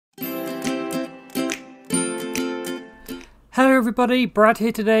Hello everybody, Brad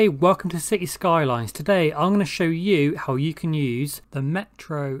here today. Welcome to City Skylines. Today I'm going to show you how you can use the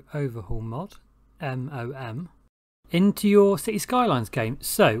Metro Overhaul mod, MOM, into your City Skylines game.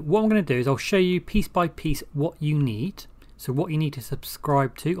 So what I'm going to do is I'll show you piece by piece what you need. So what you need to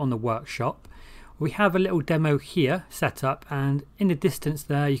subscribe to on the workshop. We have a little demo here set up, and in the distance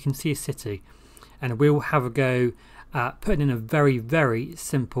there you can see a city, and we'll have a go at putting in a very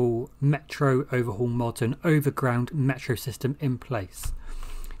simple Metro Overhaul mod, so an overground metro system in place.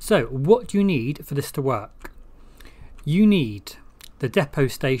 So what do you need for this to work? You need the depot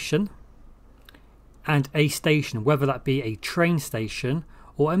station and a station, whether that be a train station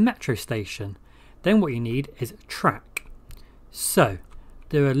or a metro station. Then what you need is track. So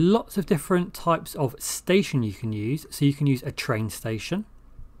there are lots of different types of station you can use. So you can use a train station.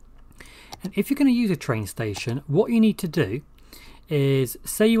 And if you're going to use a train station, what you need to do is,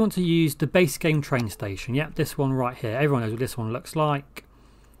 say you want to use the base game train station. Yep, this one right here. Everyone knows what this one looks like.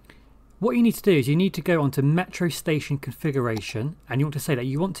 What you need to do is you need to go onto metro station configuration, and you want to say that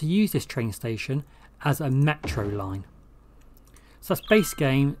you want to use this train station as a metro line. So that's base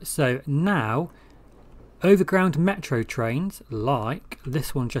game. So now overground metro trains like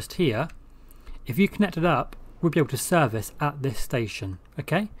this one just here, if you connect it up, we'll be able to service at this station.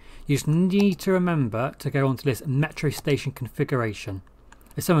 Okay, you just need to remember to go onto this metro station configuration.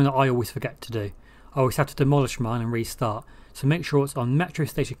 It's something that I always forget to do. I always have to demolish mine and restart. So make sure it's on metro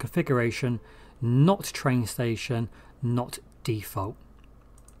station configuration, not train station, not default.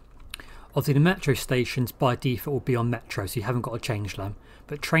 Obviously the metro stations by default will be on metro, so you haven't got to change them,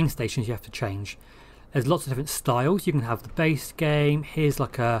 but train stations you have to change. There's lots of different styles. You can have the base game. Here's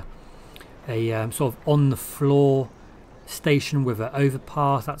like a sort of on the floor station with an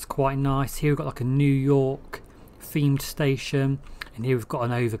overpass. That's quite nice. Here we've got like a New York themed station, and here we've got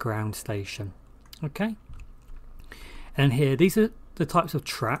an overground station. Okay, and here these are the types of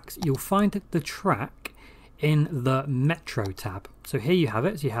tracks. You'll find the track in the Metro tab. So here you have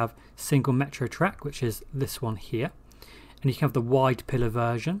it. So you have single Metro track, which is this one here, and you can have the wide pillar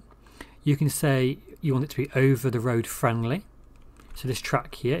version. You can say you want it to be over the road friendly. So this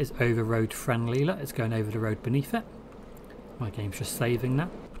track here is over road friendly. Look, it's going over the road beneath it. My game's just saving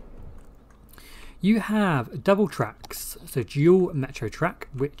now. You have double tracks, so dual metro track,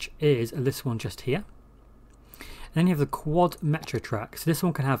 which is this one just here. And then you have the quad metro track. So this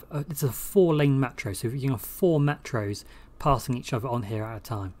one can have, it's a 4-lane metro, so you can have 4 metros passing each other on here at a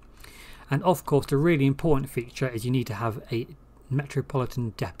time. And of course, the really important feature is you need to have a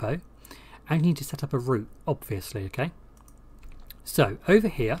metropolitan depot, and you need to set up a route, obviously, okay? So over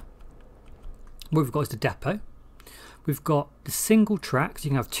here, what we've got is the depot. We've got the single tracks. You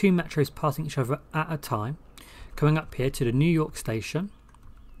can have 2 metros passing each other at a time. Coming up here to the New York station.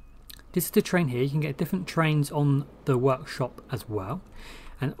 This is the train here. You can get different trains on the workshop as well.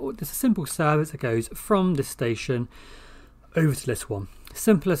 And there's a simple service that goes from this station over to this one.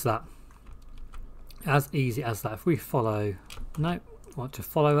 Simple as that. As easy as that. If we follow, no, I want to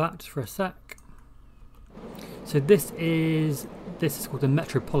follow that just for a sec. So this is called the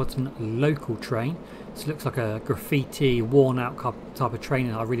Metropolitan Local Train. So it looks like a graffiti, worn out type of train,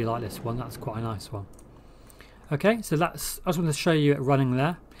 and I really like this one. That's quite a nice one. Okay, so I just want to show you it running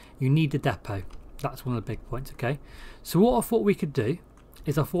there. You need the depot. That's one of the big points, okay? So what I thought we could do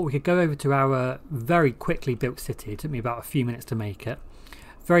is I thought we could go over to our very quickly built city. It took me about a few minutes to make it.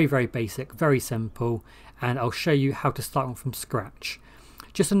 Very basic, very simple, and I'll show you how to start one from scratch.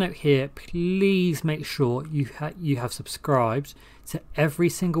 Just a note here, please make sure you have subscribed to every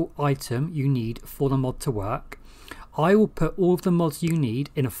single item you need for the mod to work. I will put all of the mods you need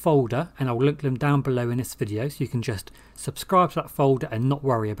in a folder, and I'll link them down below in this video, so you can just subscribe to that folder and not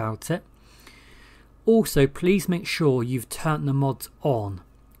worry about it. Also, please make sure you've turned the mods on.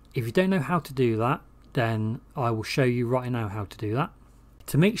 If you don't know how to do that, then I will show you right now how to do that.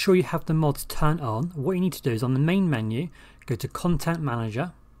 To make sure you have the mods turned on, what you need to do is on the main menu, go to Content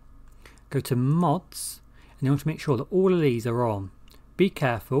Manager, go to Mods, and you want to make sure that all of these are on. Be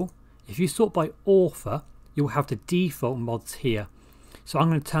careful, if you sort by author, you'll have the default mods here. So I'm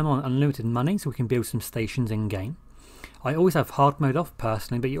going to turn on unlimited money so we can build some stations in game. I always have hard mode off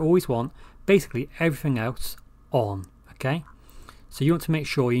personally, but you always want basically everything else on, okay? So you want to make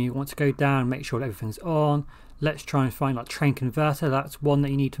sure, you want to go down and make sure that everything's on. Let's try and find like train converter, that's one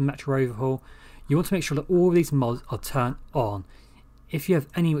that you need for Metro Overhaul. You want to make sure that all of these mods are turned on. If you have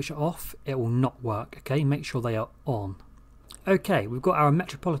any which are off, it will not work, okay? Make sure they are on. Okay, we've got our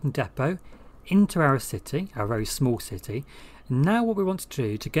Metropolitan Depot into our city, our very small city. Now what we want to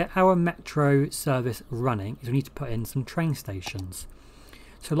do to get our metro service running is we need to put in some train stations.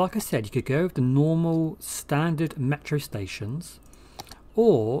 So like I said, you could go with the normal standard metro stations,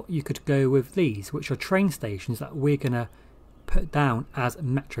 or you could go with these, which are train stations that we're going to put down as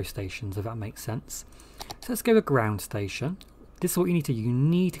metro stations, if that makes sense. So let's go with ground station. This is what you need to do. You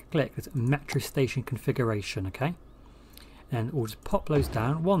need to click this metro station configuration, okay? And we'll just pop those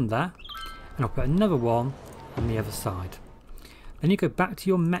down, one there, and I'll put another one on the other side. Then you go back to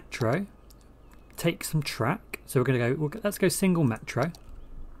your metro, take some track. So we're going to go, let's go single metro.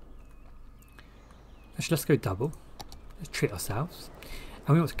 Actually, let's go double. Let's treat ourselves.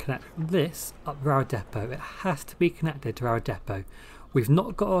 And we want to connect this up to our depot. It has to be connected to our depot. We've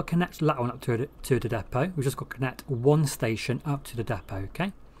not got to connect that one up to the depot. We've just got to connect one station up to the depot,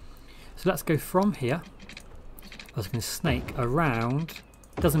 okay? So let's go from here. I was going to snake around,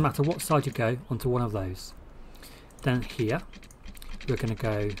 doesn't matter what side you go, onto one of those. Then here, we're going to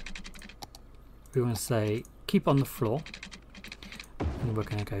go, we want to say, keep on the floor. And we're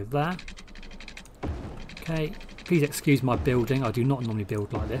going to go there. Okay, please excuse my building. I do not normally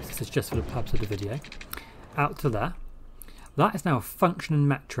build like this. This is just for the purpose of the video. Out to there. That is now a functioning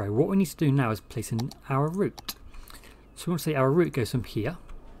metro. What we need to do now is place in our route. So we want to say our route goes from here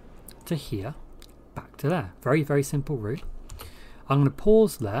to here, back to there. Very, very simple route. I'm going to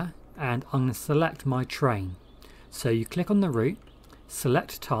pause there and I'm going to select my train. So you click on the route,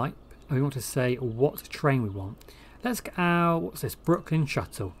 select type, and we want to say what train we want. Let's get our, what's this, Brooklyn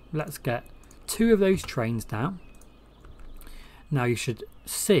Shuttle. Let's get 2 of those trains down. Now you should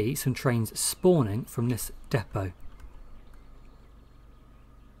see some trains spawning from this depot.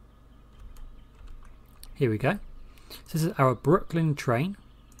 Here we go. So this is our Brooklyn train.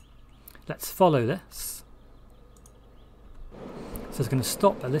 Let's follow this. So it's going to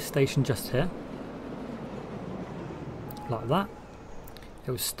stop at this station just here. Like that.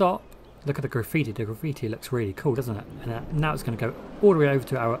 It will stop. Look at the graffiti. The graffiti looks really cool, doesn't it? And now it's going to go all the way over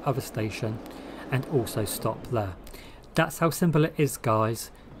to our other station and also stop there. That's how simple it is,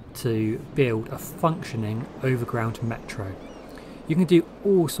 guys, to build a functioning overground metro. You can do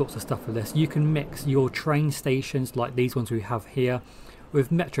all sorts of stuff with this. You can mix your train stations like these ones we have here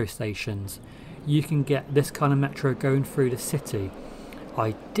with metro stations. You can get this kind of metro going through the city.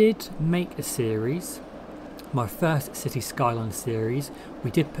 I did make a series, my first City Skylines series.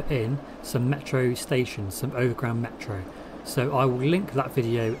 We did put in some metro stations, some overground metro. So I will link that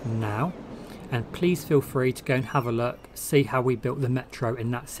video now, and please feel free to go and have a look, see how we built the metro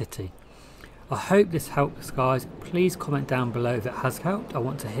in that city. I hope this helps, guys. Please comment down below if it has helped. I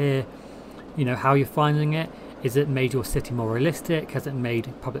want to hear, you know, how you're finding it. Is it made your city more realistic? Has it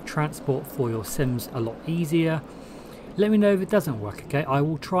made public transport for your Sims a lot easier? Let me know if it doesn't work, okay? I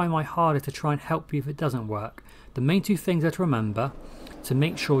will try my hardest to try and help you if it doesn't work. The main 2 things are to remember: to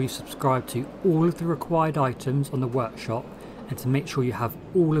make sure you subscribe to all of the required items on the workshop, and to make sure you have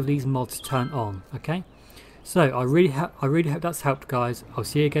all of these mods turned on, okay? So I really hope that's helped, guys. I'll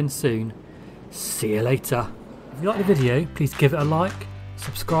see you again soon. See you later. If you like the video, please give it a like,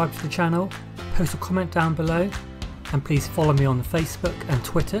 subscribe to the channel, post a comment down below, and please follow me on Facebook and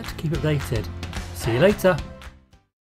Twitter to keep updated. See you later.